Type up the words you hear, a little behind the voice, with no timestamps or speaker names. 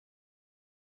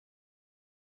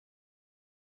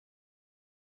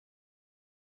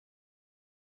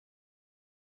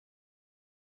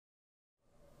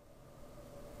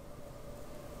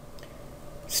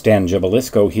Stan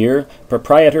Gibilisco here,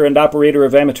 proprietor and operator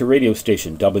of amateur radio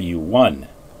station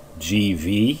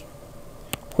W1GV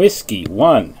Whiskey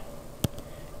 1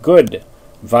 Good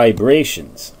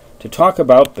Vibrations, to talk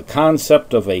about the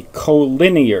concept of a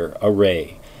collinear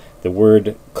array. The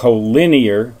word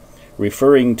collinear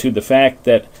referring to the fact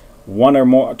that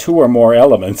two or more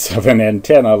elements of an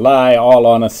antenna lie all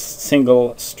on a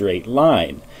single straight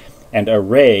line, and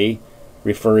array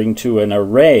referring to an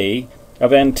array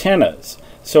of antennas.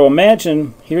 So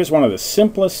imagine, here's one of the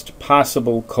simplest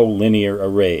possible collinear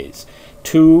arrays.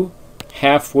 Two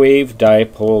half-wave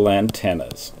dipole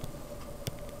antennas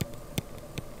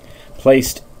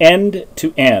placed end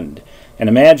to end. And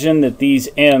imagine that these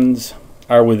ends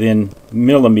are within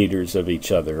millimeters of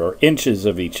each other or inches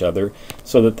of each other,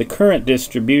 so that the current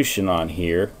distribution on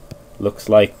here looks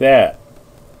like that.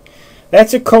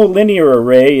 That's a collinear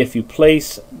array if you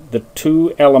place the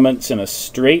two elements in a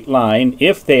straight line,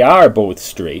 if they are both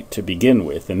straight to begin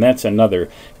with, and that's another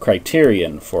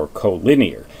criterion for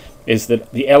collinear, is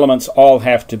that the elements all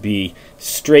have to be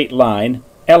straight line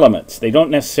elements. They don't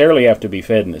necessarily have to be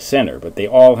fed in the center, but they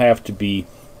all have to be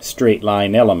straight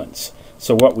line elements.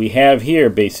 So what we have here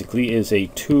basically is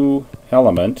a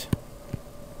two-element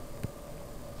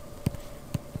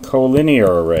collinear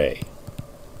array.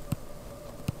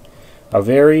 A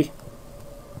very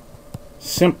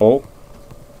simple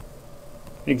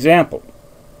example.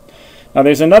 Now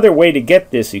there's another way to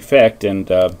get this effect, and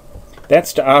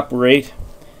that's to operate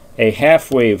a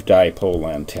half-wave dipole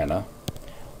antenna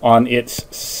on its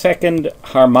second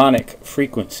harmonic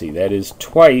frequency, that is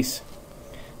twice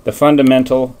the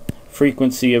fundamental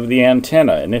frequency of the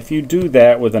antenna. And if you do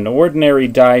that with an ordinary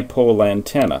dipole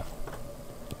antenna,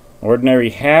 ordinary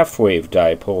half-wave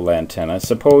dipole antenna,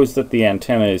 suppose that the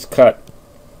antenna is cut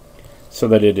so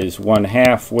that it is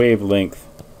 1/2 wavelength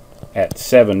at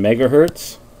 7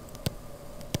 megahertz.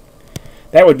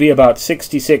 That would be about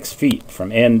 66 feet from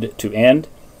end to end.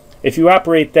 If you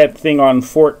operate that thing on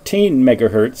 14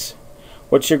 megahertz,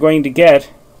 what you're going to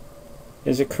get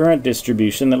is a current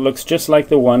distribution that looks just like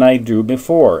the one I drew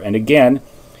before. And again,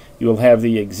 you will have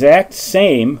the exact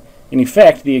same, in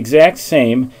effect, the exact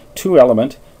same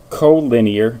two-element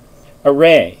collinear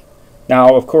array.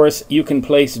 Now, of course, you can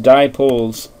place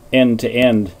dipoles end to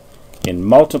end in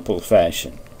multiple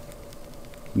fashion.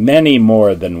 Many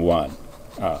more than one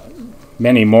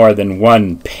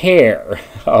pair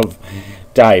of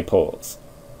dipoles.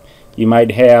 You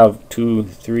might have 2,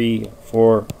 3,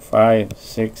 4, 5,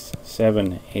 6,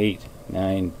 7, 8,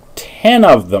 9, 10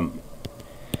 of them.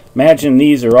 Imagine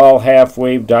these are all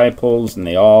half-wave dipoles, and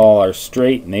they all are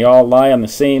straight, and they all lie on the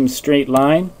same straight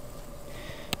line.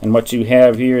 And what you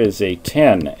have here is a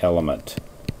 10-element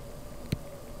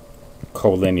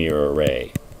collinear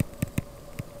array.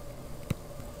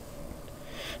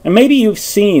 And maybe you've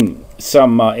seen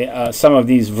some of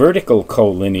these vertical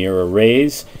collinear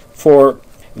arrays for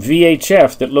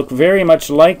VHF that look very much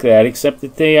like that, except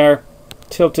that they are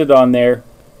tilted on their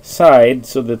side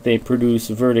so that they produce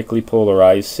vertically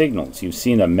polarized signals. You've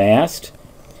seen a mast,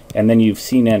 and then you've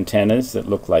seen antennas that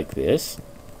look like this.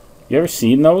 You ever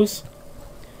seen those?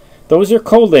 Those are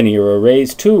collinear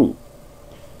arrays too.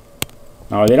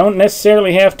 Now, they don't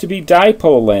necessarily have to be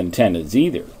dipole antennas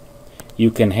either.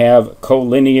 You can have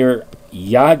collinear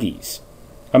Yagis.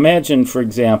 Imagine, for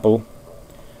example,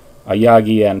 a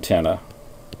Yagi antenna,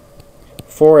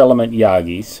 4-element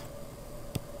Yagis,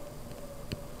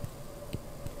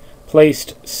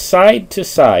 placed side to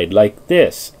side like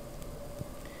this.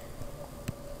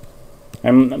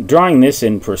 I'm drawing this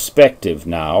in perspective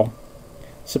now.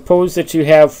 Suppose that you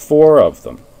have 4 of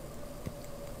them,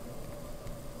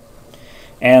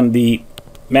 and the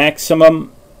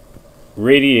maximum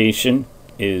radiation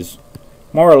is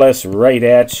more or less right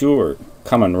at you or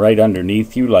coming right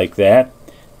underneath you like that.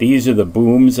 These are the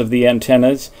booms of the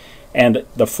antennas, and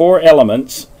the 4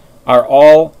 elements are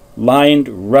all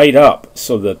lined right up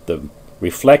so that the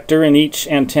reflector in each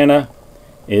antenna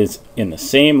is in the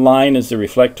same line as the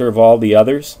reflector of all the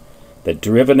others. The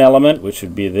driven element, which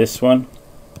would be this one,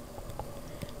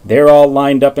 they're all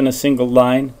lined up in a single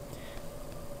line.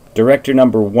 Director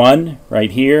number 1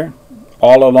 right here,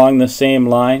 all along the same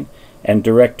line, and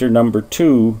director number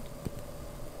 2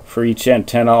 for each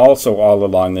antenna also all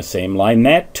along the same line.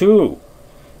 That too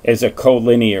is a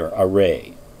collinear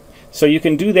array. So you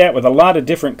can do that with a lot of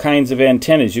different kinds of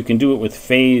antennas. You can do it with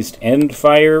phased end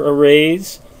fire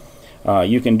arrays.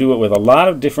 You can do it with a lot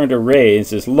of different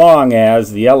arrays as long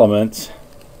as the elements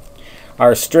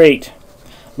are straight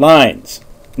lines.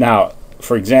 Now,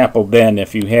 for example, then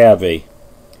if you have a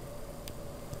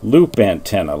loop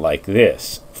antenna like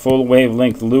this, full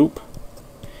wavelength loop,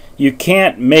 You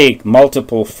can't make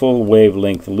multiple full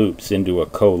wavelength loops into a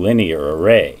collinear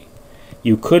array.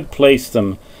 You could place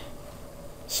them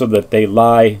so that they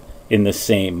lie in the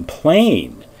same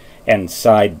plane and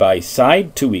side by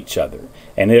side to each other,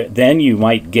 and then you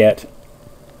might get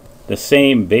the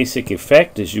same basic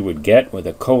effect as you would get with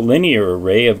a collinear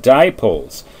array of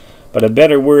dipoles. But a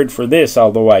better word for this,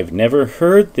 although I've never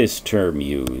heard this term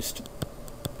used,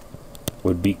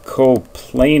 would be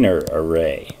coplanar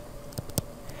array.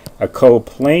 A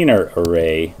coplanar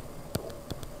array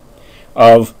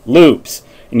of loops.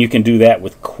 And you can do that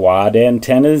with quad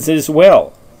antennas as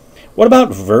well. What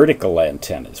about vertical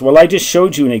antennas? Well, I just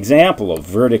showed you an example of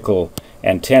vertical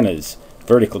antennas,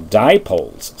 vertical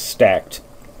dipoles stacked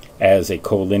as a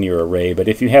collinear array. But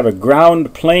if you have a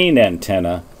ground plane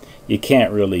antenna, you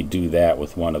can't really do that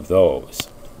with one of those.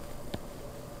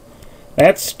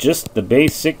 That's just the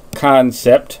basic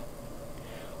concept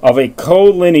of a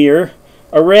collinear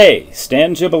array.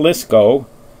 Stan Gibilisco,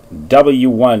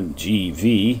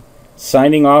 W1GV,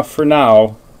 signing off for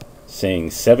now,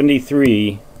 saying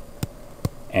 73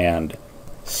 and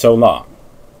so long.